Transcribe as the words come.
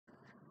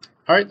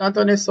All right,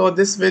 Anthony, so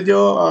this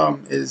video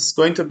is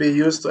going to be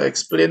used to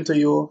explain to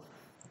you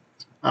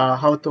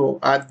how to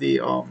add the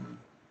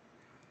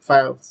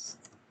files.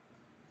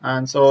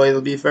 And so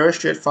it'll be very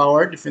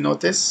straightforward. If you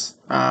notice,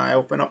 I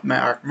open up my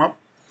ArcMap.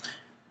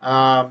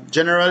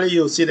 Generally,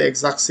 you'll see the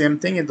exact same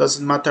thing. It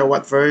doesn't matter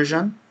what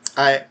version.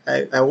 I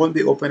won't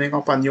be opening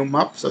up a new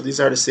map. So these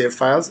are the save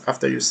files.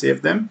 After you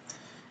save them,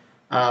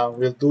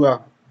 we'll do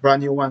a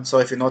brand new one. So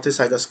if you notice,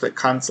 I just click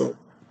cancel.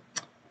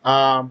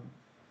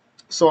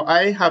 So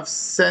I have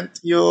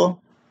sent you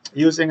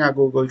using a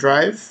Google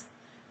Drive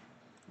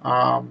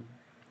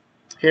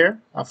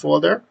here, a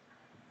folder.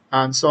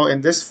 And so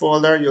in this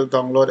folder, you'll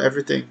download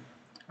everything.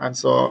 And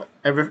so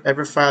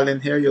every file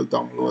in here, you'll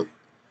download.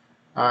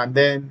 And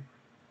then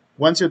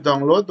once you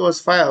download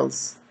those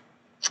files,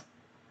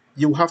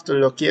 you have to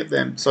locate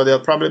them. So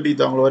they'll probably be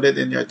downloaded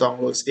in your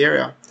downloads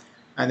area.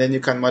 And then you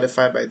can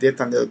modify by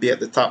date and they'll be at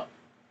the top.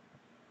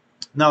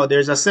 Now,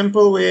 there's a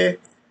simple way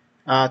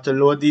to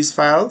load these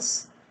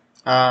files.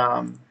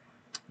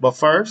 But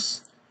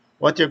first,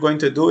 what you're going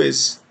to do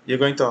is you're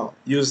going to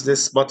use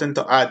this button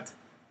to add,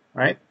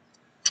 right?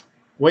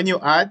 When you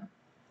add,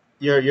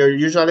 you're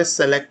usually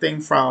selecting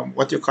from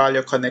what you call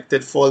your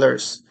connected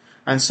folders.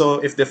 And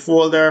so if the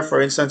folder,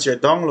 for instance, your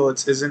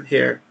downloads isn't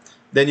here,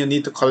 then you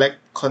need to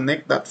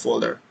connect that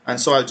folder. And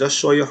so I'll just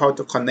show you how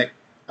to connect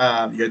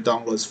your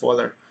downloads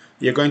folder.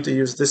 You're going to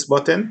use this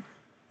button,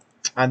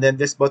 and then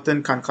this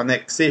button can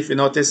connect. See, if you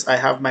notice, I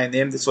have my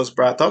name. This was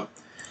brought up.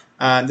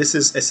 And this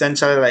is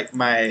essentially like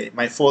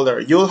my folder.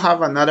 You'll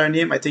have another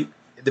name. I think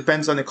it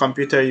depends on the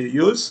computer you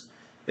use.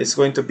 It's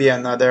going to be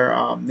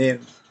another name.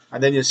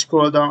 And then you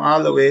scroll down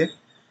all the way,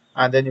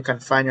 and then you can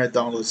find your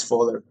downloads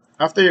folder.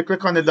 After you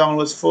click on the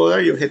downloads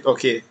folder, you hit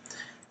OK.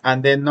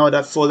 And then now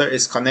that folder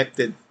is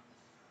connected.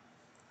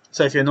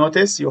 So if you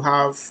notice, you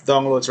have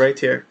downloads right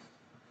here.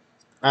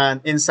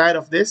 And inside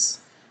of this,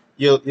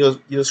 you'll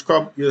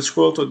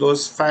scroll to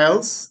those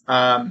files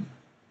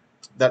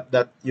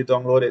that you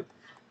downloaded.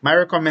 My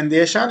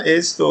recommendation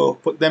is to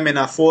put them in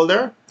a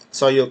folder.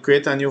 So you'll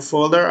create a new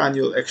folder and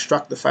you'll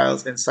extract the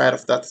files inside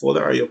of that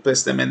folder, or you'll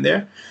place them in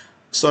there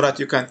so that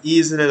you can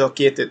easily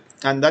locate it.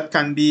 And that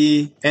can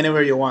be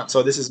anywhere you want.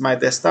 So this is my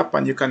desktop,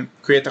 and you can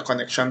create a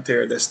connection to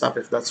your desktop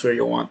if that's where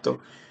you want to.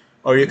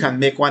 Or you can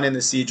make one in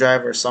the C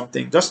drive or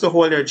something, just to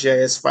hold your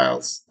GIS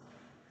files.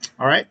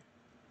 All right.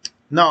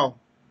 Now,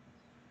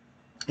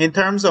 in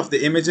terms of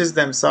the images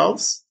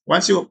themselves,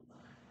 once you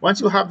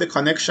have the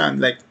connection,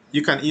 like,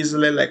 you can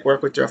easily like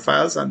work with your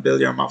files and build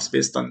your maps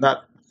based on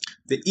that.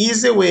 The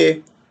easy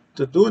way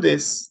to do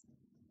this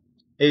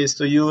is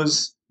to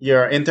use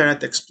your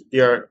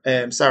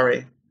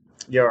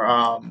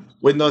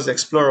Windows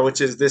Explorer,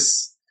 which is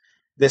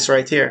this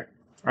right here,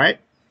 right?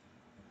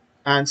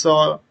 And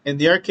so in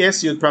your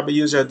case, you'd probably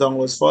use your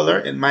downloads folder.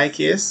 In my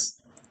case,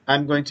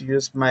 I'm going to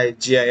use my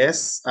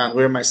GIS and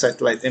where my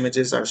satellite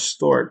images are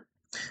stored.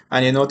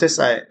 And you notice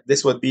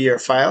this would be your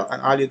file,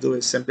 and all you do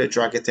is simply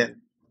drag it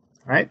in,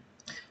 right?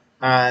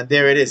 And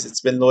there it is. It's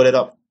been loaded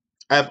up.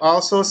 I've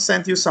also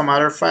sent you some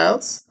other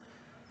files.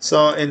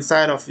 So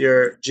inside of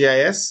your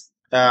GIS,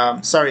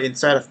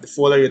 inside of the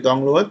folder you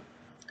download,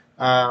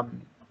 I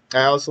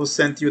also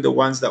sent you the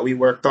ones that we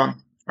worked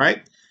on,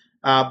 right?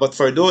 But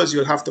for those,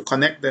 you'll have to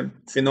connect them.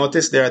 If you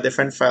notice, there are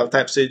different file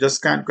types, so you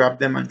just can't grab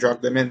them and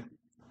drag them in.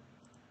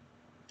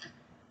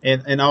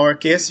 In our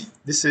case,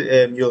 this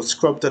is you'll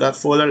scrub to that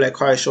folder like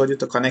how I showed you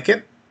to connect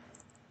it,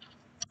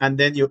 and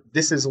then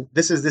this is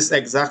this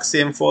exact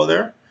same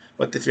folder.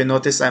 But if you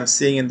notice, I'm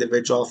seeing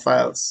individual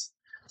files.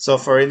 So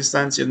for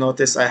instance, you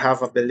notice I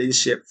have a Belize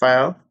shape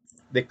file,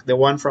 the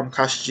one from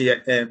Cache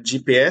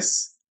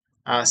GPS,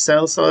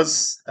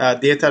 Celsius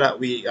data that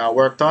we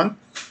worked on.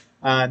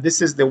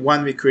 This is the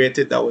one we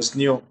created that was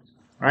new,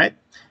 right?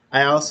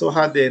 I also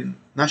had the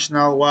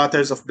national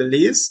waters of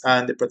Belize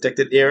and the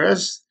protected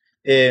areas,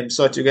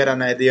 so to get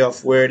an idea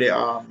of where the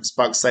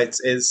SPAG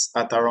sites is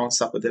at around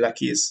Sapodilla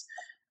Keys.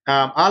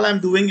 All I'm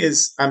doing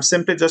is I'm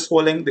simply just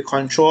holding the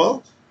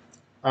control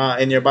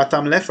in your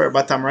bottom left or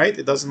bottom right,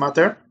 it doesn't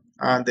matter,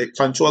 and the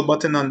control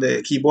button on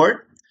the keyboard,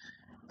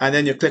 and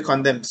then you click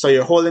on them. So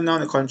you're holding down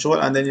the control,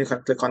 and then you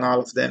can click on all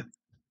of them.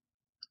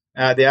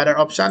 The other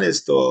option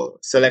is to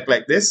select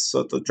like this,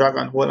 so to drag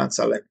and hold and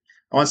select.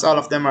 Once all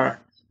of them are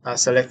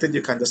selected,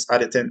 you can just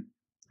add it in,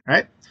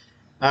 right?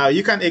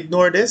 You can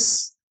ignore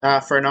this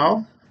for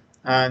now,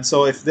 and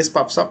so if this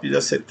pops up, you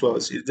just hit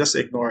close. You just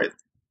ignore it,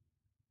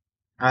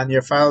 and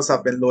your files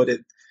have been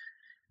loaded.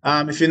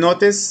 If you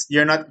notice,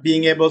 you're not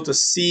being able to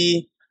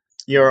see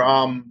your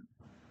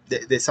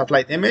the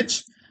satellite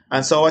image,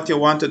 and so what you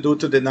want to do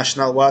to the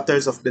national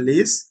waters of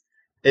Belize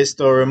is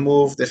to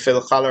remove the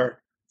fill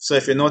color. So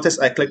if you notice,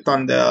 I clicked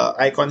on the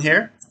icon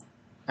here,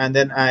 and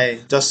then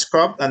I just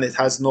scrubbed, and it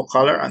has no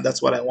color, and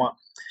that's what I want.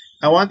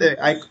 I want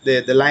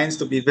the lines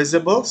to be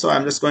visible, so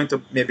I'm just going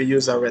to maybe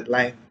use a red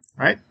line,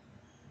 right?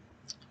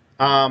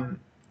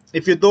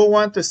 If you don't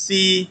want to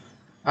see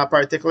a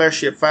particular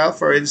shapefile,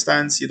 for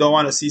instance, you don't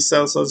want to see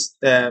Celsius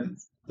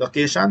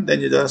location,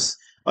 then you just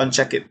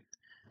uncheck it,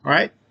 all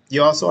right?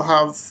 You also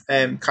have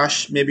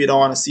cache. Maybe you don't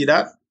want to see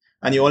that,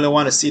 and you only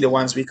want to see the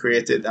ones we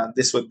created, and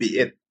this would be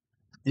it.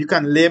 You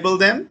can label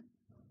them.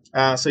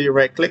 So you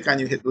right click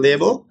and you hit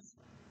label,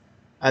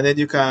 and then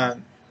you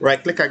can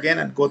right click again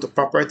and go to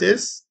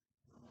properties.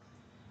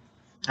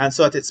 And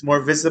so that it's more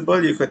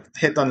visible, you could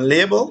hit on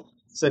label.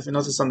 So if you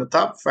notice on the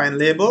top, find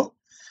label,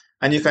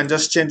 and you can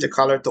just change the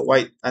color to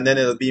white, and then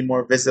it'll be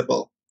more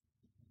visible,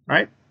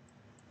 right?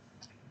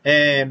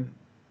 And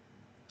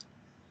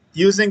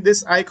using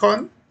this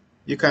icon,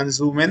 you can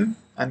zoom in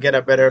and get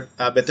a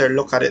better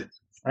look at it,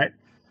 right?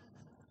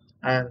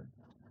 And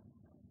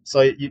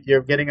so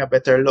you're getting a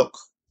better look.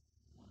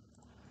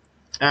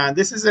 And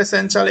this is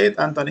essentially it,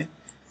 Anthony.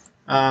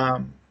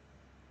 Um,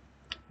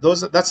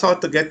 that's how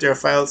to get your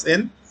files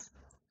in,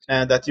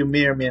 and that you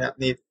may or may not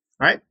need,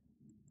 right?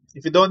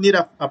 If you don't need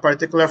a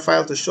particular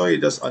file to show, you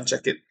just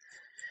uncheck it.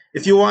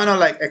 If you want to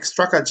like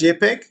extract a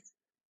JPEG,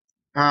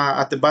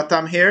 at the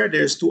bottom here,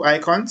 there's two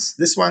icons.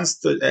 This one's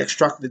to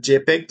extract the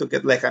JPEG to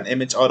get like an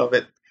image out of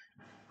it.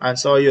 And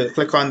so you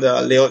click on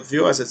the layout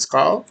view as it's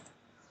called,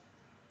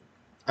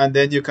 and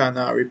then you can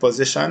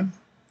reposition,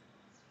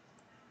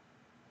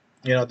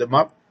 the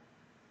map.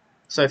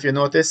 So if you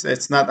notice,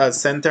 it's not as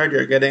centered.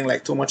 You're getting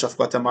like too much of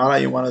Guatemala.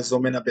 You want to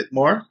zoom in a bit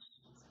more.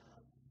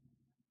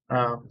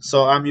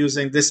 So I'm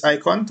using this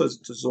icon to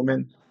zoom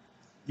in.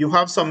 You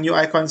have some new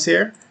icons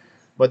here,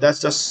 but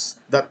that's just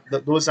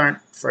those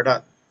aren't for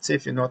that. See,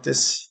 if you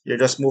notice, you're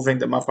just moving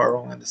the map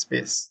around in the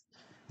space.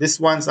 This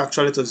one's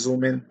actually to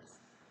zoom in,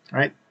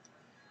 right?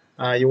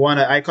 You want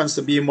the icons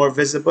to be more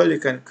visible, you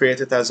can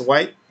create it as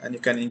white, and you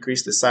can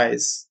increase the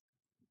size.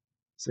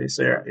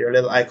 So your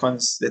little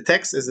icons, the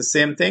text is the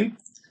same thing.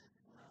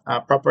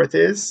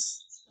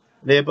 Properties,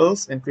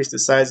 labels, increase the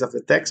size of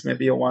the text.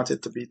 Maybe you want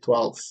it to be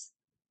 12.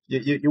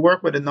 You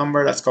work with a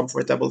number that's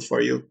comfortable for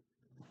you.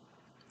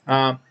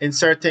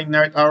 Inserting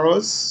nerd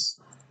arrows.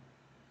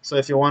 So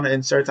if you want to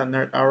insert a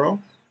nerd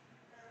arrow,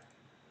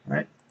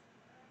 right?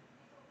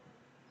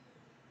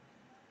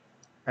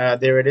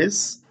 There it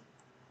is.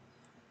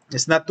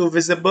 It's not too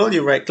visible.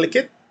 You right click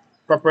it,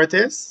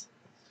 properties.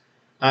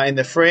 In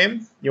the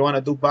frame, you want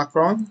to do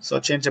background.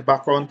 So change the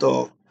background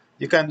to,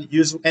 you can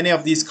use any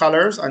of these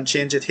colors and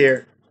change it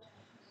here,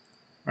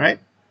 right?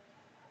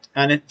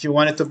 And if you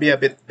want it to be a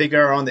bit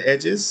bigger around the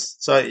edges,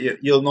 so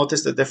you'll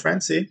notice the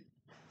difference. See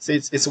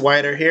it's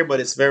wider here, but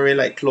it's very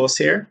like close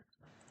here.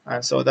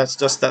 And so that's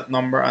just that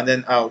number. And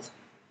then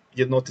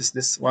you'll notice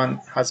this one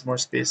has more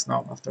space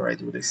now after I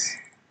do this.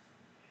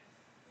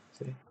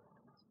 See?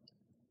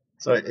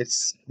 So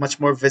it's much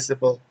more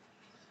visible.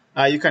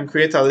 You can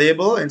create a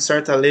label,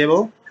 insert a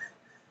label,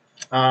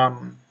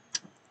 a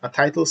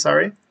title,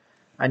 sorry,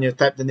 and you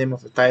type the name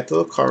of the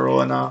title,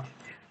 Corona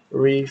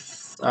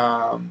Reef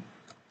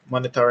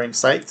Monitoring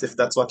Sites, if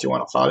that's what you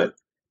want to call it.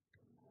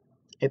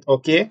 Hit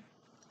OK.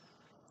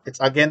 It's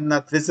again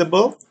not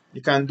visible.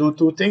 You can do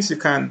two things. You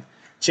can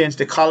change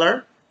the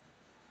color.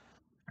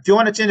 If you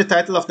want to change the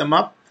title of the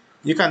map,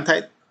 you can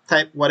type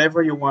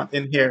whatever you want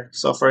in here.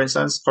 So for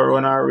instance,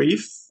 Corona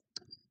Reef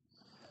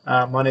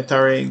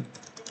Monitoring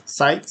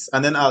Sites,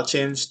 and then I'll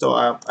change to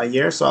a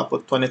year. So I'll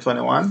put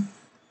 2021.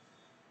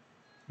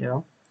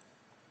 Yeah.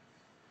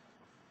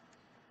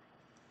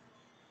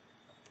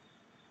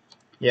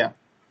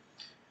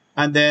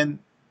 And then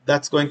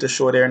that's going to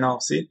show there now,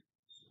 see?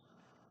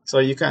 So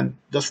you can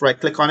just right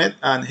click on it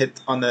and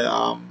hit on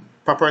the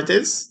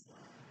properties.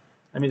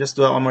 Let me just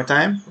do it one more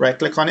time. Right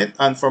click on it,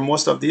 and for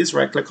most of these,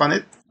 right click on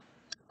it,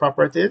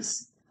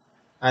 properties,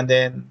 and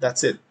then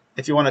that's it.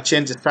 If you want to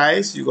change the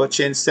size, you go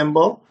change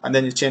symbol, and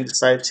then you change the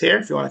size here.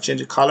 If you want to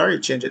change the color, you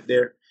change it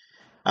there.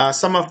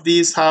 Some of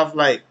these have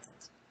like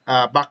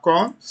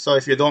background, so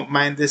if you don't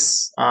mind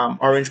this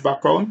orange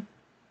background,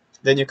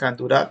 then you can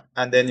do that,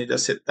 and then you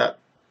just hit that.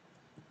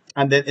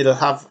 And then it'll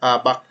have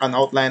an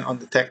outline on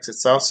the text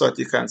itself so that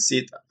you can see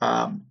it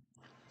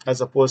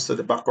as opposed to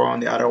the background on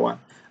the other one.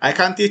 I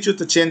can't teach you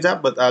to change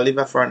that, but I'll leave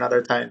it for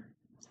another time.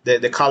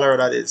 The color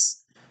that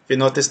is, if you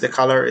notice, the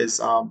color is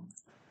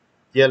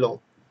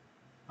yellow.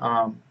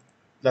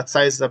 That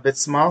size is a bit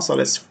small, so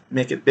let's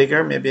make it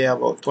bigger, maybe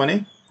about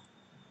 20.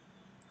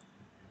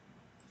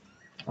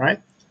 All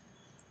right.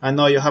 And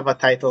now you have a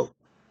title.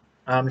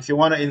 If you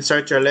want to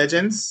insert your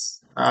legends,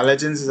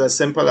 legends is as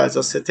simple as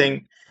just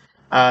hitting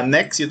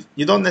next.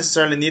 You don't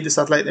necessarily need the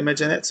satellite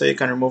image in it, so you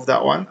can remove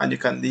that one and you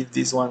can leave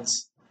these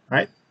ones,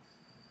 right?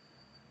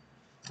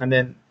 And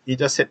then you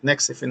just hit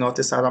next. If you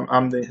notice that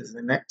I'm doing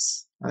the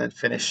next, and then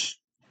finish.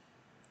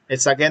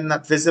 It's again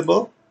not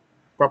visible.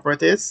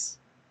 Properties,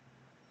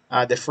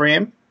 the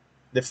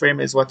frame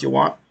is what you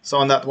want. So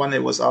on that one,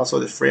 it was also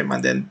the frame,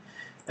 and then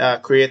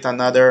create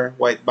another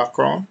white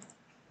background.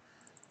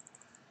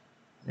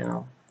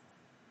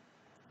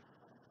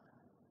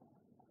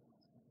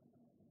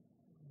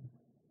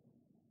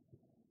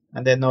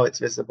 And then now it's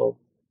visible.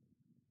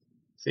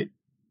 See?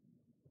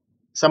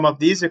 Some of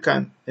these you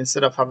can,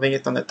 instead of having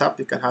it on the top,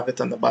 you can have it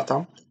on the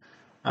bottom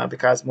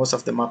because most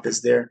of the map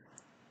is there,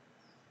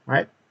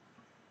 right?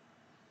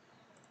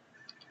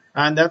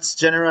 And that's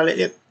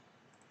generally it.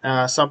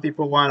 Some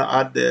people want to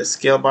add the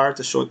scale bar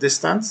to show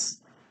distance.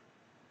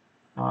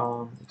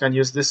 You can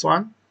use this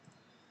one.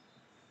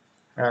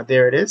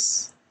 There it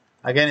is.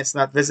 Again, it's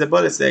not visible.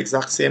 It's the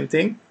exact same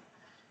thing.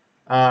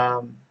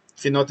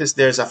 If you notice,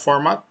 there's a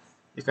format.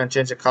 You can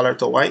change the color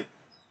to white,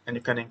 and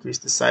you can increase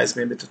the size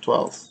maybe to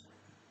 12.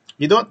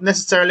 You don't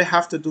necessarily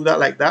have to do that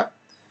like that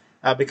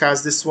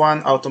because this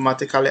one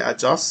automatically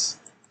adjusts.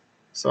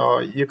 So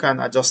you can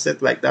adjust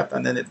it like that,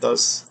 and then it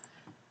does.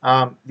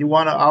 You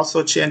want to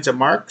also change the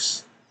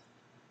marks,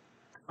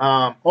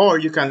 or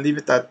you can leave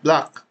it at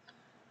black,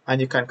 and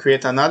you can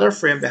create another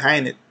frame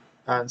behind it,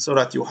 and so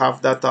that you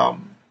have that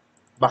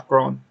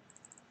background,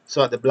 so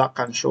that the black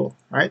can show,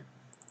 right?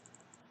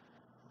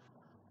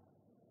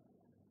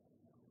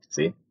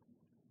 See,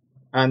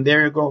 and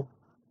there you go.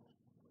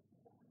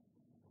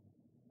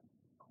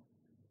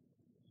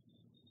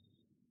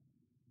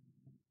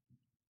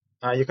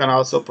 You can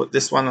also put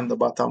this one on the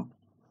bottom.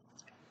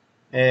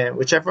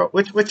 Whichever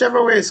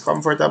way is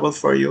comfortable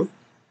for you,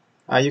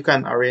 you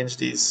can arrange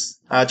these.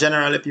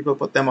 Generally, people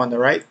put them on the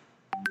right,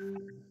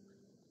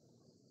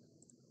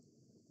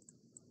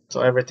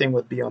 so everything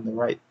would be on the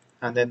right,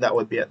 and then that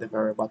would be at the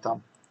very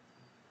bottom.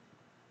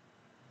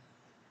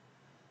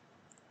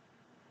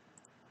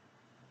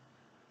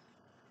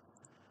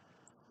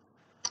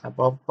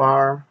 Above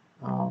bar.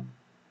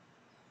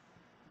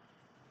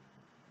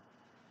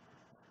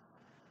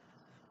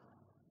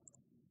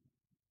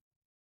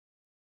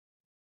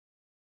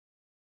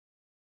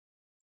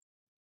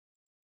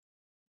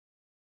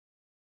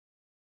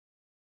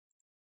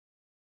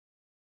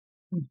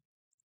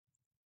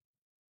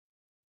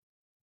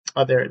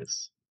 Oh, there it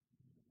is.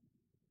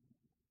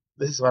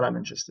 This is what I'm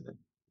interested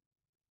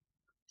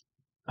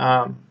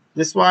in.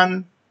 This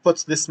one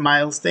puts this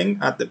miles thing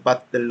at the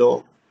but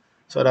below,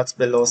 so that's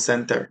below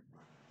center.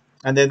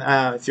 And then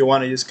if you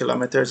want to use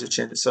kilometers, you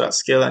change it so that's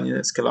scale and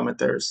units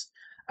kilometers.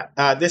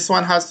 This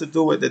one has to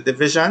do with the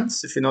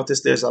divisions. If you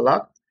notice, there's a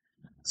lot,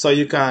 so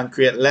you can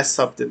create less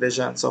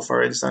subdivisions. So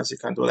for instance, you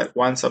can do like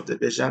one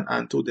subdivision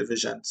and two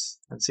divisions.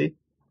 And see,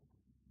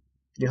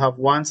 you have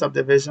one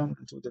subdivision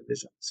and two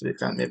divisions, so you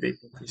can maybe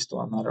increase to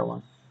another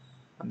one.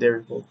 And there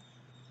you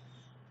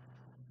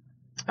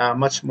go.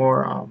 Much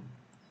more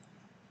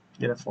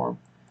uniform.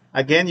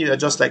 Again, you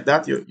adjust like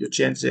that. You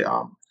change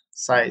the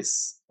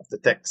size of the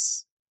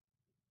text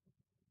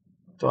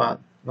to a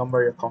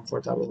number you're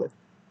comfortable with.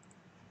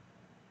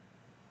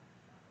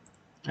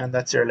 And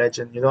that's your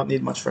legend. You don't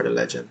need much for the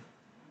legend.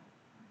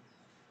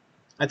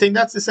 I think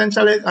that's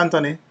essentially it,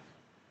 Anthony.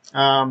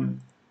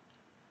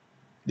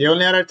 The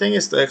only other thing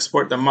is to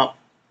export the map.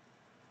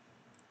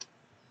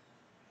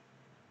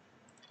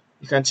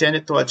 You can change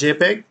it to a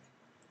JPEG.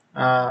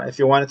 If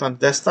you want it on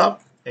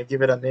desktop, you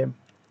give it a name.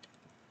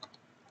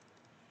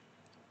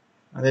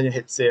 And then you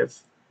hit save.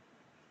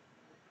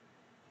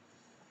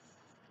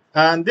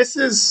 And this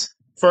is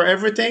for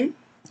everything.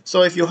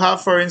 So if you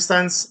have, for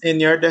instance,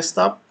 in your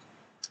desktop,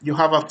 you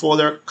have a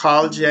folder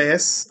called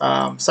GIS.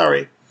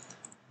 Sorry,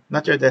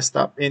 not your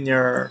desktop, in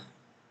your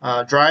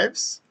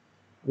drives.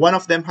 One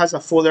of them has a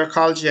folder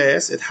called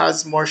GIS. It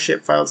has more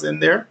shapefiles in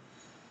there.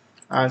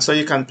 And so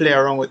you can play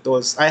around with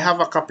those. I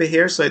have a copy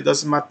here, so it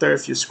doesn't matter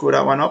if you screw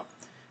that one up.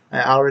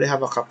 I already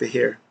have a copy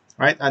here,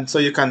 right? And so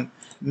you can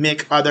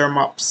make other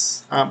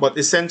maps. But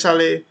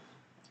essentially,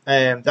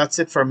 that's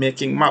it for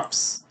making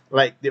maps.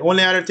 Like the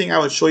only other thing I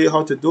would show you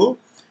how to do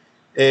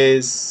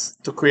is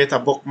to create a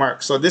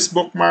bookmark. So this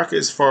bookmark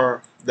is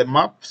for the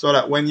map, so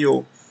that when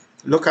you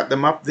look at the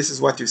map, this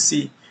is what you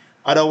see.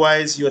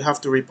 Otherwise, you would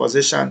have to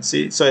reposition.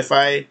 See, so if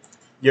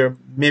you're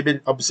maybe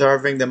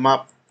observing the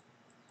map,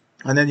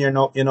 and then you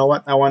know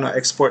what, I want to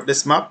export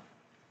this map,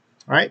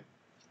 right?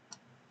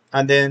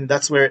 And then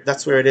that's where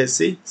it is.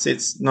 See,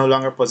 it's no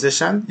longer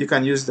positioned. You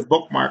can use the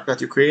bookmark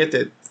that you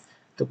created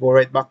to go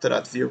right back to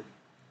that view.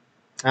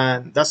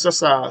 And that's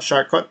just a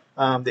shortcut.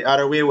 The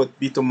other way would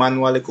be to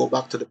manually go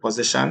back to the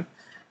position,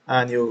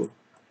 and you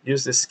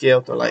use the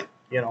scale to, like,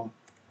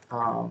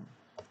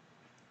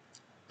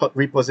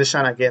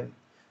 reposition again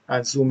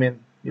and zoom in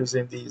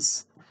using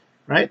these,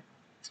 right?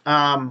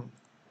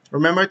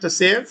 Remember to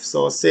save.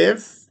 So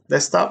save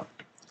desktop.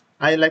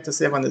 I like to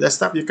save on the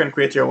desktop. You can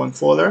create your own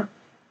folder,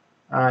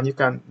 and you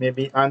can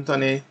maybe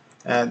Anthony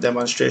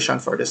demonstration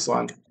for this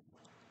one.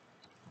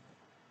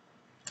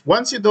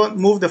 Once you don't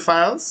move the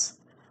files,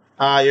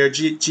 your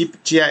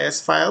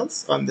GIS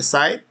files on the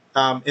side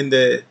in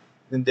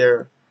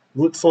their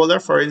root folder.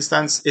 For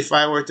instance, if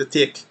I were to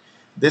take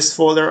this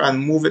folder and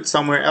move it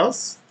somewhere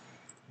else,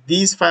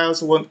 these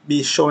files won't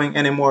be showing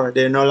anymore.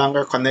 They're no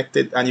longer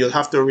connected, and you'll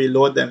have to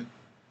reload them.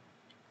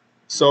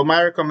 So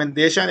my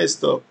recommendation is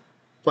to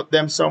put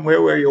them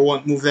somewhere where you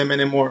won't move them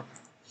anymore,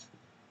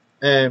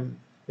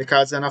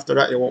 because then after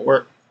that it won't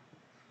work.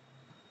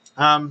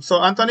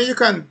 So Anthony, you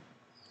can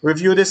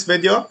review this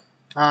video,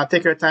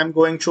 take your time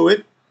going through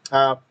it,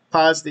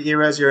 pause the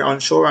areas you're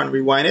unsure and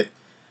rewind it.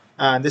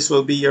 And this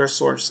will be your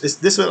source.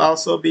 This will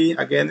also be,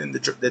 again, in the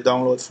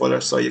download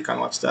folder, so you can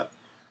watch that.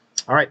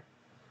 All right.